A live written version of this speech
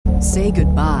Say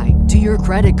goodbye to your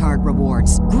credit card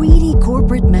rewards. Greedy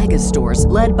corporate mega stores,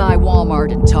 led by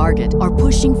Walmart and Target, are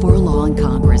pushing for a law in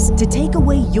Congress to take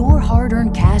away your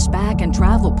hard-earned cash back and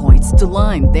travel points to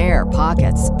line their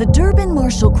pockets. The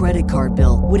Durbin-Marshall credit card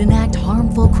bill would enact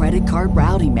harmful credit card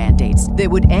routing mandates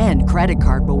that would end credit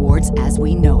card rewards as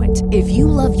we know it. If you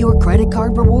love your credit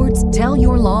card rewards, tell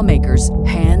your lawmakers,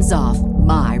 hands off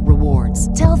my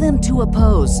rewards. Tell them to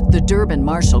oppose the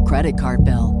Durbin-Marshall credit card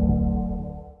bill.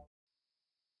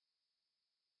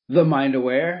 The Mind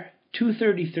Aware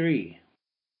 233.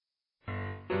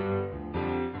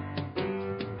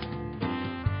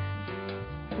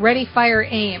 Ready, fire,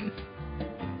 aim.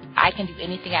 I can do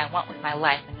anything I want with my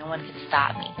life and no one can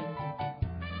stop me.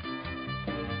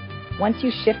 Once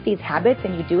you shift these habits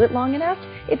and you do it long enough,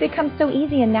 it becomes so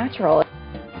easy and natural.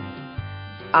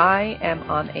 I am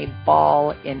on a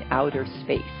ball in outer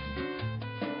space.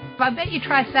 I bet you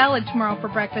try salad tomorrow for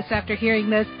breakfast after hearing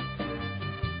this.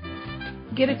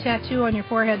 Get a tattoo on your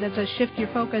forehead that says shift your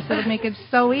focus. It'll make it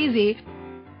so easy.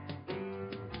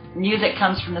 Music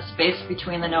comes from the space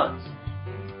between the notes.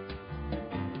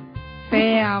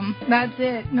 Bam. That's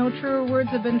it. No truer words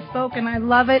have been spoken. I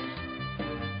love it.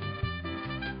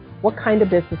 What kind of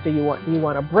business do you want? Do you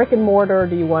want a brick and mortar or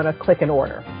do you want a click and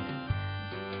order?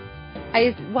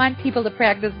 I want people to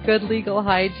practice good legal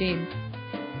hygiene.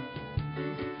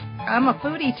 I'm a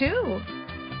foodie too.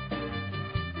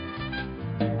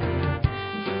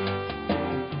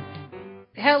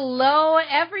 Hello,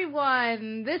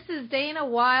 everyone. This is Dana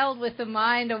Wilde with the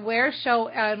Mind Aware Show,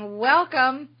 and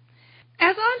welcome.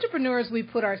 As entrepreneurs, we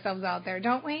put ourselves out there,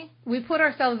 don't we? We put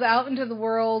ourselves out into the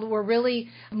world. We're really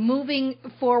moving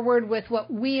forward with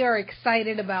what we are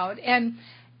excited about. And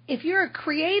if you're a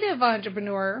creative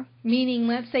entrepreneur, meaning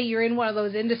let's say you're in one of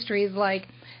those industries like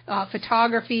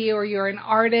photography, or you're an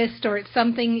artist, or it's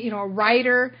something, a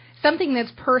writer, something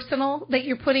that's personal that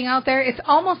you're putting out there, it's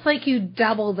almost like you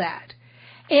double that.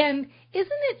 And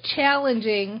isn't it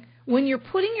challenging when you're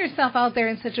putting yourself out there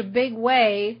in such a big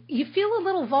way? You feel a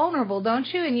little vulnerable, don't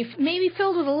you? And you maybe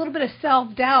filled with a little bit of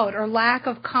self-doubt or lack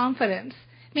of confidence.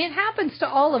 I mean, it happens to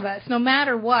all of us, no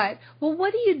matter what. Well,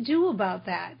 what do you do about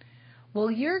that? Well,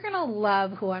 you're going to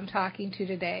love who I'm talking to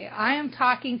today. I am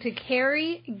talking to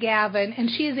Carrie Gavin, and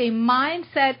she is a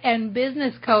mindset and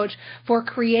business coach for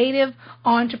creative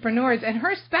entrepreneurs. And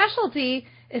her specialty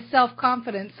is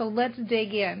self-confidence. So let's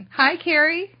dig in. Hi,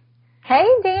 Carrie. Hey,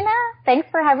 Dana. Thanks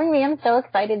for having me. I'm so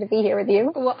excited to be here with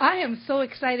you. Well, I am so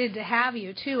excited to have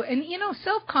you, too. And,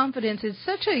 self-confidence is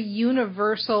such a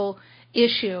universal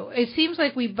issue. It seems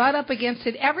like we butt up against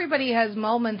it. Everybody has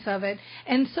moments of it.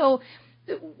 And so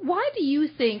why do you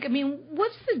think,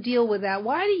 what's the deal with that?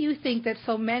 Why do you think that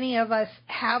so many of us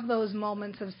have those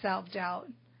moments of self-doubt?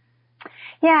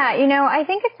 Yeah, I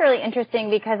think it's really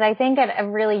interesting because I think at a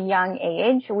really young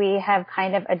age, we have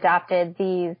kind of adopted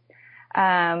these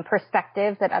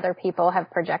perspectives that other people have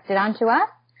projected onto us.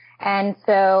 And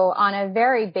so on a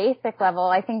very basic level,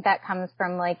 I think that comes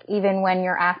from even when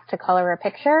you're asked to color a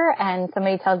picture and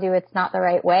somebody tells you it's not the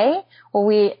right way, well,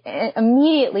 we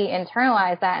immediately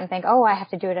internalize that and think, oh, I have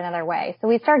to do it another way. So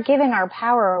we start giving our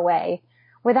power away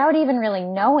without even really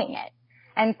knowing it.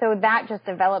 And so that just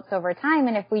develops over time.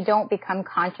 And if we don't become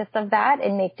conscious of that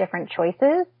and make different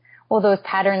choices, well, those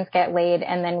patterns get laid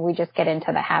and then we just get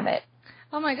into the habit.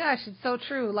 Oh, my gosh, it's so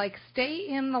true. Stay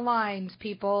in the lines,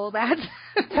 people. That's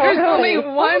There's only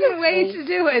one way to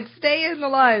do it. Stay in the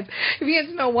lines.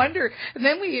 It's no wonder.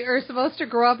 Then we are supposed to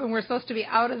grow up and we're supposed to be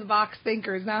out-of-the-box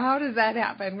thinkers. Now, how does that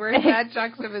happen? Where's that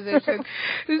juxtaposition?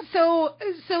 So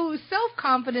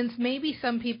self-confidence, maybe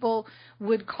some people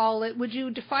would call it, would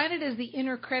you define it as the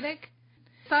inner critic?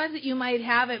 Signs that you might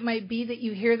have, it might be that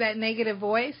you hear that negative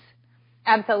voice?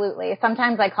 Absolutely.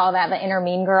 Sometimes I call that the inner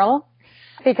mean girl.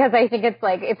 Because I think it's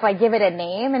if I give it a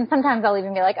name, and sometimes I'll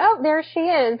even be like, oh, there she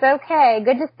is. Okay,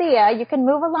 good to see ya. You can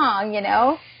move along,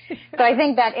 So I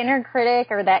think that inner critic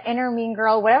or that inner mean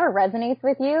girl, whatever resonates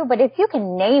with you, but if you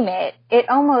can name it, it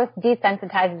almost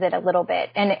desensitizes it a little bit.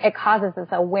 And it causes this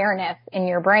awareness in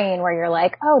your brain where you're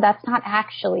like, oh, that's not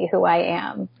actually who I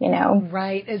am,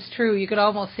 Right, it's true. You could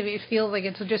almost see it feels like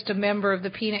it's just a member of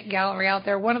the peanut gallery out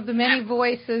there, one of the many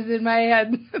voices in my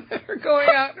head that are going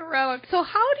out and around. So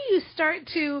how do you start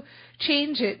to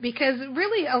change it? Because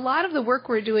really a lot of the work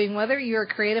we're doing, whether you're a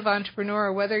creative entrepreneur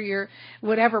or whether you're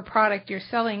whatever product you're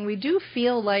selling, we do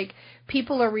feel like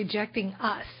people are rejecting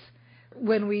us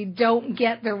when we don't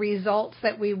get the results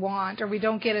that we want or we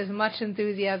don't get as much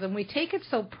enthusiasm. We take it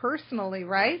so personally,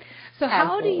 right? So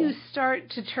how do you start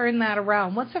to turn that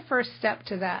around? What's the first step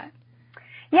to that?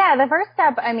 Yeah, the first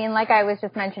step, I mean, like I was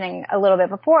just mentioning a little bit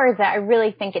before, is that I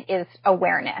really think it is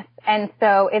awareness. And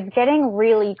so it's getting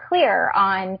really clear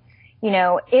on, you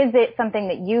know, is it something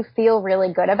that you feel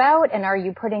really good about, and are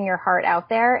you putting your heart out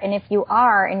there? And if you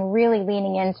are, and really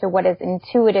leaning into what is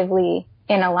intuitively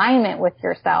in alignment with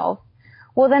yourself,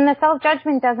 well, then the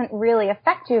self-judgment doesn't really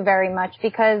affect you very much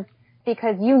because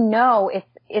you know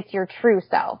it's your true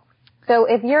self. So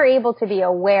if you're able to be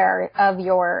aware of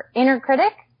your inner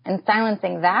critic and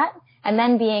silencing that, and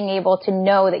then being able to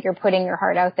know that you're putting your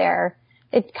heart out there,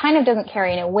 it kind of doesn't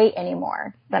carry any weight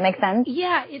anymore. Does that make sense?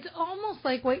 Yeah, it's almost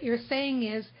like what you're saying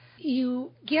is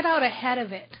you get out ahead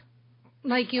of it.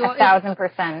 Like you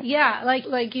 1,000%. Yeah,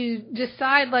 like you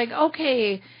decide like,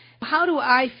 okay, how do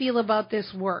I feel about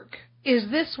this work?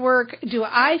 Is this work, do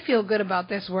I feel good about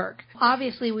this work?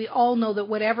 Obviously, we all know that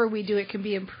whatever we do, it can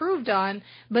be improved on,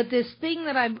 but this thing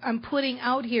that I'm putting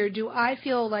out here, do I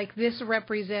feel like this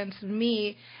represents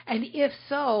me? And if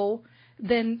so,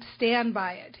 then stand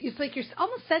by it. It's like you're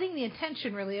almost setting the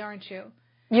intention, really, aren't you?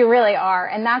 You really are.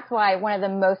 And that's why one of the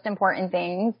most important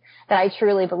things that I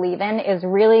truly believe in is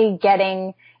really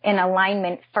getting in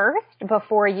alignment first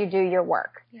before you do your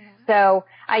work. Yeah. So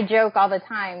I joke all the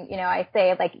time, you know, I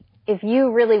say, like, if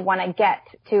you really want to get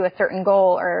to a certain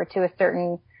goal or to a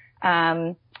certain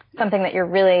something that you're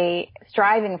really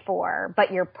striving for,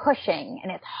 but you're pushing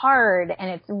and it's hard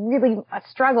and it's really a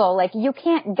struggle, like you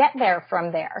can't get there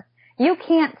from there. You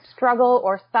can't struggle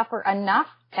or suffer enough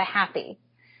to happy.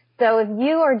 So if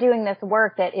you are doing this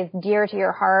work that is dear to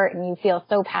your heart and you feel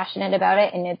so passionate about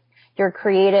it and it's your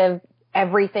creative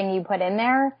everything you put in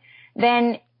there,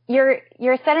 then you're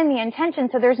setting the intention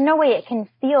so there's no way it can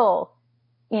feel,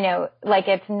 you know, like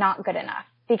it's not good enough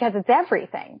because it's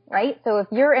everything, right? So if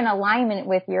you're in alignment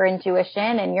with your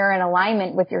intuition and you're in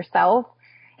alignment with yourself,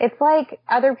 it's like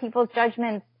other people's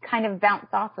judgments kind of bounce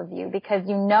off of you because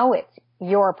you know it's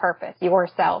your purpose,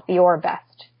 yourself, your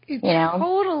best. It's you know?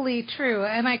 Totally true,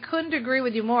 and I couldn't agree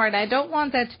with you more. And I don't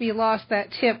want that to be lost,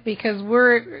 that tip, because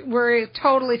we're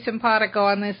totally simpatico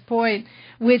on this point,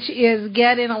 which is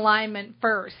get in alignment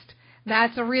first.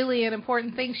 That's really an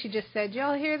important thing she just said.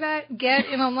 Y'all hear that? Get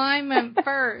in alignment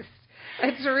first.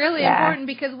 It's really important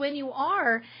because when you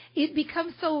are, it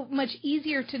becomes so much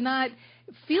easier to not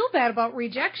feel bad about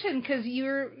rejection because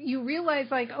you realize,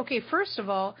 like, okay, first of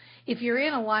all, if you're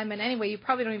in alignment anyway, you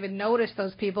probably don't even notice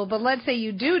those people. But let's say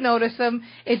you do notice them,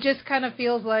 it just kind of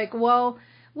feels like, well,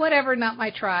 whatever, not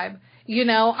my tribe. You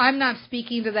know, I'm not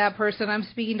speaking to that person. I'm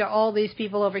speaking to all these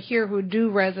people over here who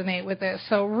do resonate with this.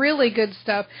 So really good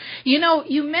stuff. You know,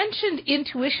 you mentioned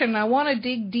intuition. I want to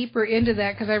dig deeper into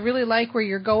that because I really like where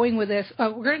you're going with this.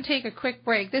 We're going to take a quick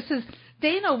break. This is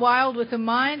Dana Wilde with the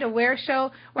Mind Aware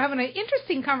Show. We're having an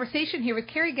interesting conversation here with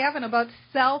Carrie Gavin about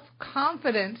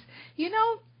self-confidence. You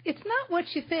know, it's not what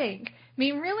you think. I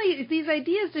mean, really, these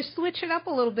ideas, just switch it up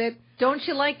a little bit. Don't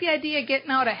you like the idea of getting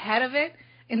out ahead of it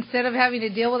instead of having to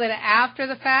deal with it after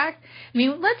the fact? I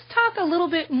mean, let's talk a little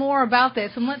bit more about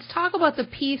this, and let's talk about the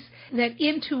piece that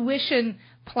intuition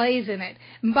plays in it.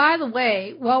 And by the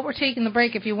way, while we're taking the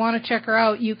break, if you want to check her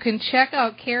out, you can check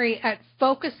out Carrie at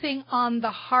Focusing on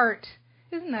the Heart.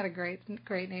 Isn't that a great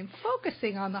name?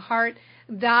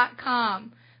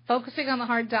 FocusingOnTheHeart.com.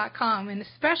 FocusingOnTheHeart.com. And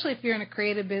especially if you're in a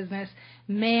creative business,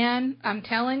 man, I'm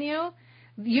telling you,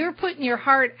 you're putting your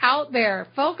heart out there,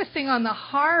 focusing on the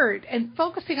heart and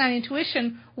focusing on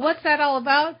intuition. What's that all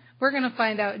about? We're going to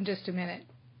find out in just a minute.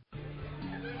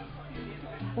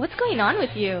 What's going on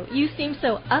with you? You seem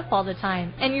so up all the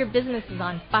time, and your business is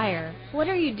on fire. What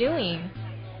are you doing?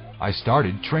 I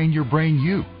started Train Your Brain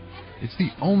U. It's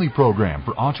the only program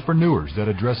for entrepreneurs that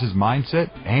addresses mindset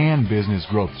and business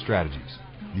growth strategies.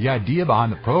 The idea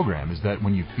behind the program is that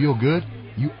when you feel good,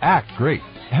 you act great,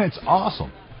 and it's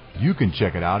awesome. You can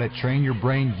check it out at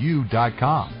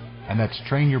trainyourbrainu.com, and that's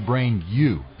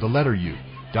trainyourbrainu, the letter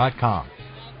U.com.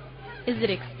 Is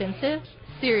it expensive?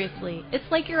 Seriously,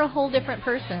 it's like you're a whole different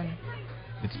person.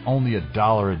 It's only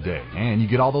 $1 a day, and you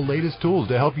get all the latest tools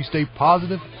to help you stay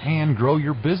positive and grow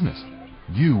your business.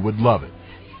 You would love it.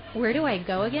 Where do I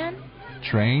go again?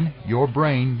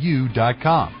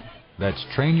 trainyourbrainu.com. That's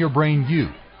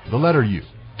trainyourbrainu, the letter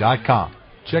U.com.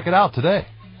 Check it out today.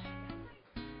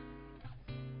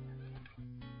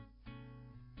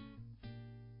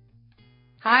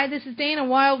 Hi, this is Dana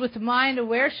Wilde with the Mind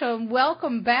Aware Show, and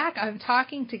welcome back. I'm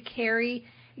talking to Carrie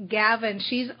Gavin.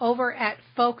 She's over at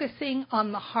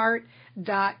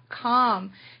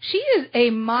FocusingOnTheHeart.com. She is a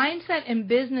mindset and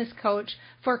business coach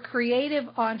for creative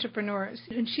entrepreneurs.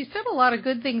 And she said a lot of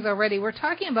good things already. We're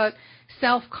talking about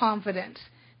self-confidence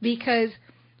because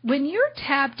when you're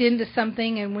tapped into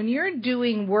something and when you're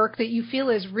doing work that you feel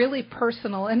is really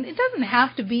personal, and it doesn't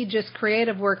have to be just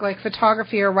creative work like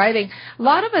photography or writing. A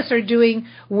lot of us are doing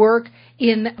work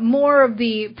in more of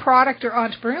the product or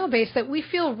entrepreneurial base that we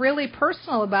feel really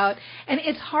personal about, and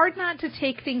it's hard not to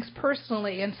take things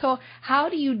personally. And so how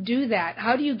do you do that?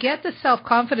 How do you get the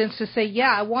self-confidence to say,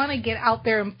 yeah, I want to get out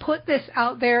there and put this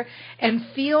out there and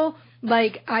feel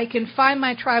like I can find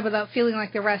my tribe without feeling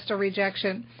like the rest are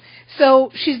rejection?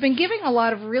 So she's been giving a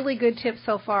lot of really good tips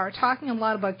so far, talking a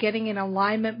lot about getting in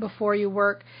alignment before you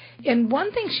work. And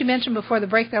one thing she mentioned before the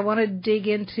break that I want to dig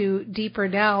into deeper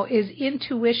now is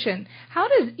intuition. How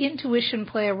does intuition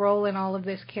play a role in all of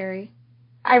this, Carrie?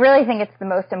 I really think it's the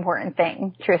most important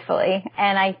thing, truthfully.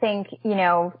 And I think, you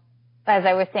know, as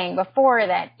I was saying before,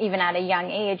 that even at a young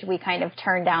age, we kind of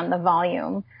turn down the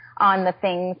volume on the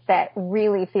things that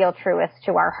really feel truest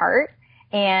to our heart.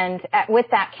 And with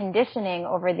that conditioning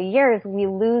over the years, we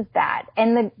lose that.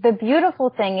 And the beautiful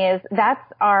thing is that's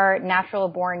our natural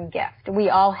born gift. We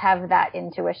all have that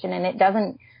intuition, and it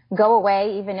doesn't go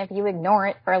away even if you ignore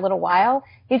it for a little while.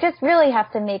 You just really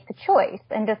have to make the choice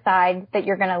and decide that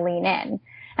you're going to lean in.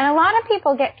 And a lot of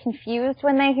people get confused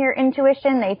when they hear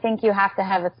intuition. They think you have to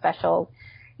have a special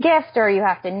gift or you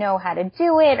have to know how to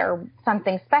do it or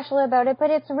something special about it. But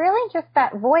it's really just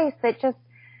that voice that just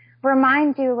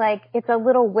reminds you, like, it's a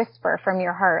little whisper from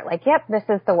your heart, like, yep, this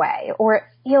is the way, or it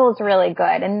feels really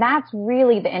good. And that's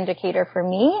really the indicator for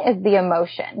me, is the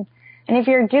emotion. And if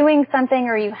you're doing something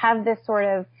or you have this sort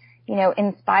of, you know,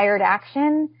 inspired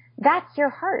action, that's your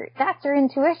heart. That's your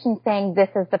intuition saying this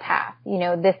is the path. You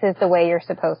know, this is the way you're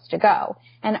supposed to go.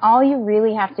 And all you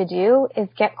really have to do is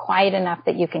get quiet enough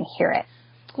that you can hear it.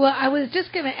 Well, I was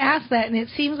just going to ask that, and it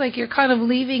seems like you're kind of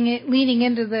leaning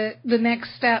into the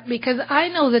next step, because I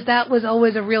know that was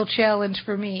always a real challenge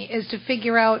for me, is to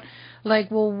figure out, like,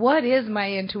 well, what is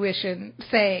my intuition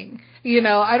saying? You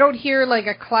know, I don't hear like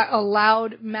a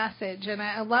loud message, and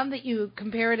I love that you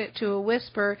compared it to a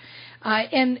whisper.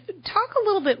 And talk a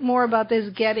little bit more about this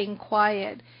getting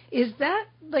quiet. Is that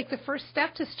like the first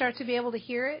step to start to be able to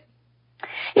hear it?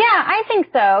 Yeah, I think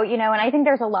so, you know, and I think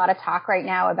there's a lot of talk right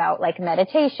now about like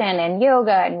meditation and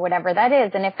yoga and whatever that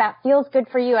is. And if that feels good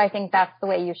for you, I think that's the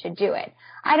way you should do it.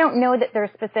 I don't know that there's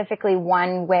specifically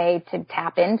one way to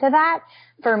tap into that.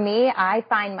 For me, I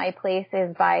find my place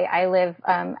is I live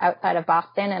outside of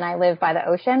Boston and I live by the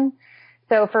ocean.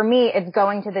 So for me, it's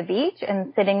going to the beach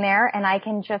and sitting there, and I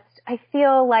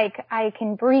feel like I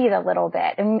can breathe a little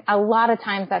bit. And a lot of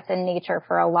times that's in nature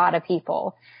for a lot of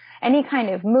people. Any kind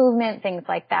of movement, things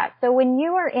like that. So when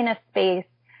you are in a space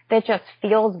that just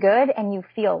feels good and you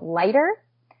feel lighter,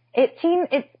 it's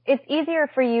easier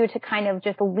for you to kind of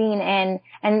just lean in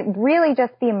and really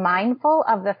just be mindful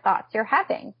of the thoughts you're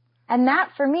having. And that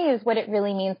for me is what it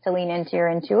really means to lean into your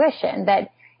intuition,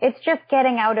 that it's just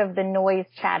getting out of the noise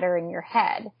chatter in your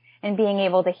head and being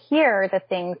able to hear the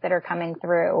things that are coming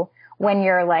through when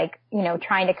you're like, you know,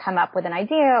 trying to come up with an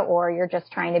idea, or you're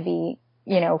just trying to be,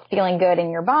 you know, feeling good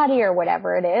in your body or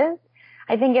whatever it is.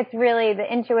 I think it's really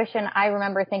the intuition. I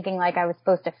remember thinking like I was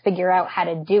supposed to figure out how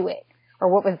to do it or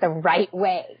what was the right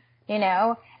way, you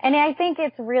know, and I think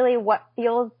it's really what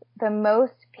feels the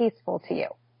most peaceful to you,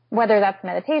 whether that's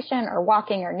meditation or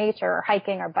walking or nature or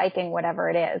hiking or biking, whatever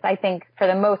it is. I think for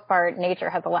the most part, nature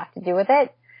has a lot to do with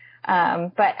it.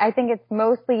 But I think it's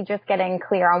mostly just getting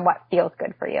clear on what feels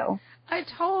good for you. I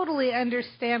totally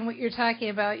understand what you're talking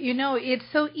about. You know, it's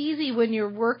so easy when you're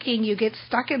working, you get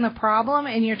stuck in the problem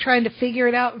and you're trying to figure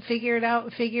it out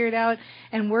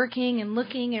and working and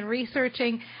looking and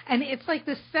researching. And it's like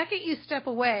the second you step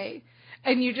away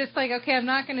and you're just like, okay, I'm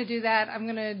not going to do that. I'm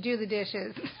going to do the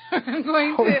dishes. I'm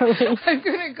going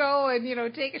to go and, you know,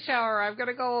 take a shower. I'm going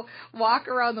to go walk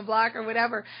around the block or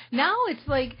whatever. Now it's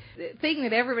like the thing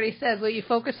that everybody says, well, you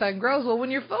focus on grows. Well,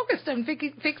 when you're focused on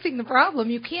fixing the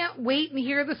problem, you can't wait and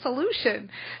hear the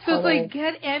solution. So it's like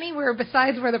get anywhere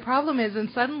besides where the problem is, and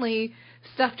suddenly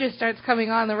stuff just starts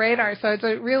coming on the radar. So it's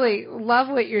really love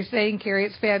what you're saying, Carrie.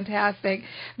 It's fantastic.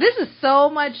 This is so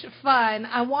much fun.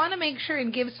 I want to make sure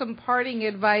and give some parting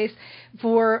advice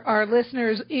for our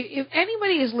listeners. If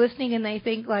anybody is listening and they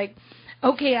think like,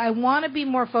 okay, I want to be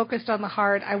more focused on the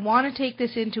heart. I want to take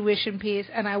this intuition piece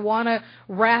and I want to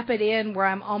wrap it in where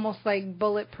I'm almost like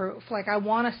bulletproof. Like I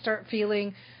want to start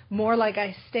feeling more like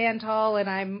I stand tall and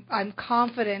I'm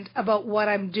confident about what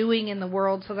I'm doing in the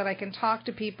world so that I can talk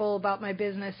to people about my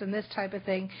business and this type of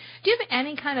thing. Do you have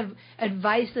any kind of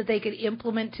advice that they could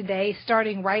implement today,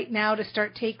 starting right now, to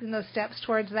start taking those steps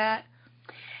towards that?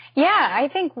 Yeah, I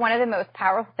think one of the most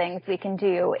powerful things we can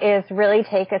do is really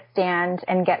take a stand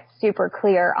and get super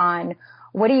clear on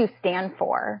what do you stand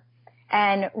for.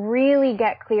 and really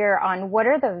get clear on what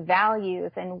are the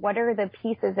values and what are the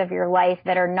pieces of your life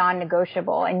that are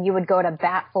non-negotiable and you would go to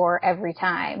bat for every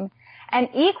time. And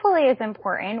equally as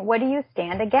important, what do you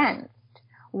stand against?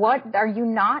 What are you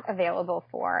not available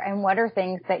for? And what are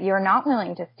things that you're not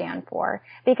willing to stand for?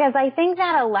 Because I think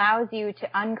that allows you to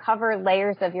uncover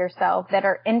layers of yourself that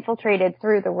are infiltrated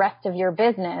through the rest of your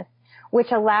business,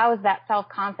 which allows that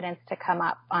self-confidence to come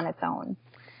up on its own.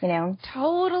 You know?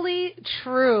 Totally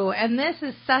true. And this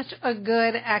is such a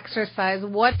good exercise.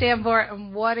 What stand for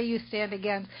and what do you stand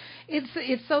against?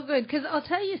 It's so good because I'll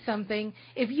tell you something.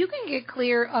 If you can get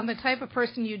clear on the type of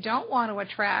person you don't want to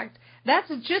attract, that's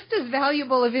just as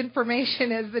valuable of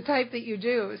information as the type that you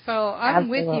do. So I'm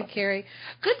with you, Carrie.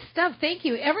 Good stuff. Thank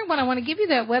you. Everyone, I want to give you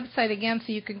that website again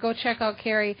so you can go check out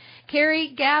Carrie. Carrie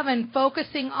Gavin,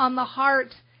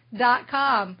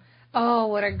 FocusingOnTheHeart.com. Oh,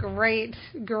 what a great,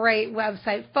 great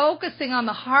website. Focusing on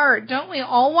the heart. Don't we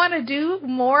all want to do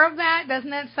more of that? Doesn't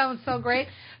that sound so great?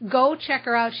 Go check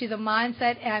her out. She's a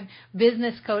mindset and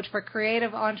business coach for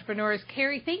creative entrepreneurs.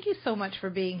 Carrie, thank you so much for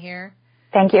being here.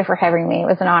 Thank you for having me. It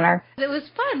was an honor. It was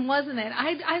fun, wasn't it?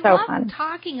 I so love fun.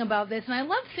 talking about this, and I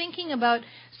love thinking about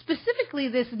specifically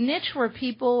this niche where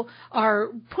people are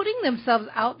putting themselves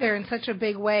out there in such a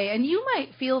big way. And you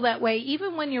might feel that way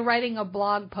even when you're writing a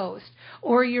blog post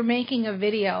or you're making a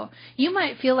video. You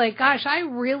might feel like, gosh, I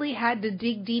really had to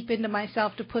dig deep into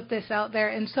myself to put this out there.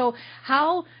 And so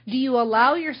how do you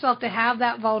allow yourself to have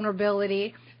that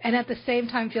vulnerability and at the same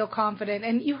time feel confident?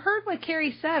 And you heard what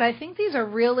Carrie said. I think these are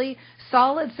really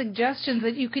solid suggestions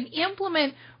that you can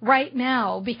implement right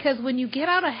now, because when you get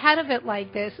out ahead of it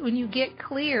like this, when you get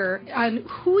clear on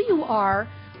who you are,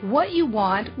 what you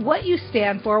want, what you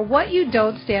stand for, what you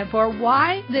don't stand for,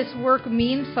 why this work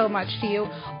means so much to you,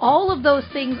 all of those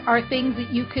things are things that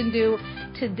you can do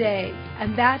today.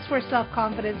 And that's where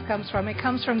self-confidence comes from. It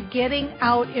comes from getting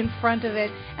out in front of it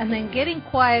and then getting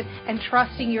quiet and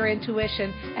trusting your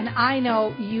intuition. And I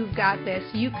know you've got this.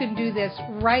 You can do this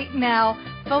right now.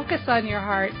 Focus on your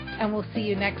heart, and we'll see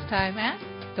you next time at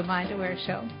The Mind Aware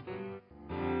Show.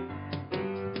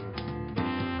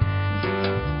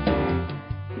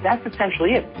 That's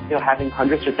essentially it. You know, having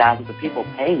hundreds or thousands of people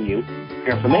paying you for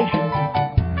information.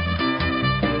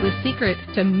 The secret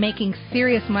to making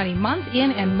serious money month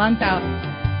in and month out.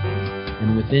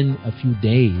 And within a few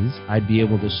days, I'd be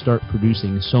able to start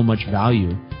producing so much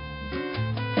value.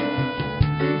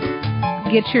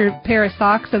 Get your pair of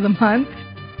socks of the month.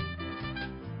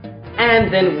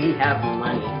 And then we have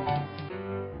money.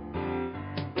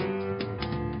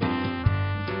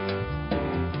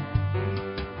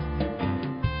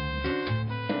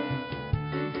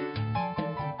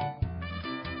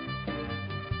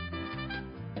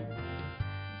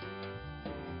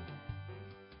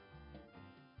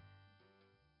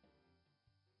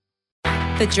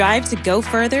 The drive to go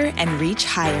further and reach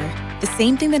higher. The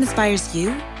same thing that inspires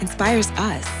you inspires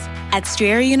us. At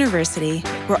Strayer University,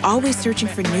 we're always searching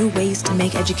for new ways to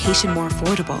make education more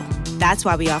affordable. That's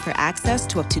why we offer access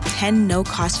to up to 10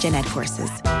 no-cost gen ed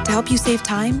courses to help you save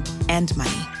time and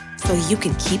money so you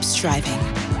can keep striving.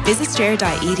 Visit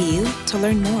strayer.edu to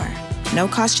learn more.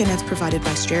 No-cost gen eds provided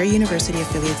by Strayer University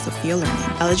affiliates Sophia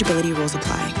Learning. Eligibility rules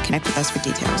apply. Connect with us for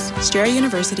details. Strayer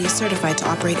University is certified to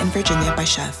operate in Virginia by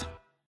Chev.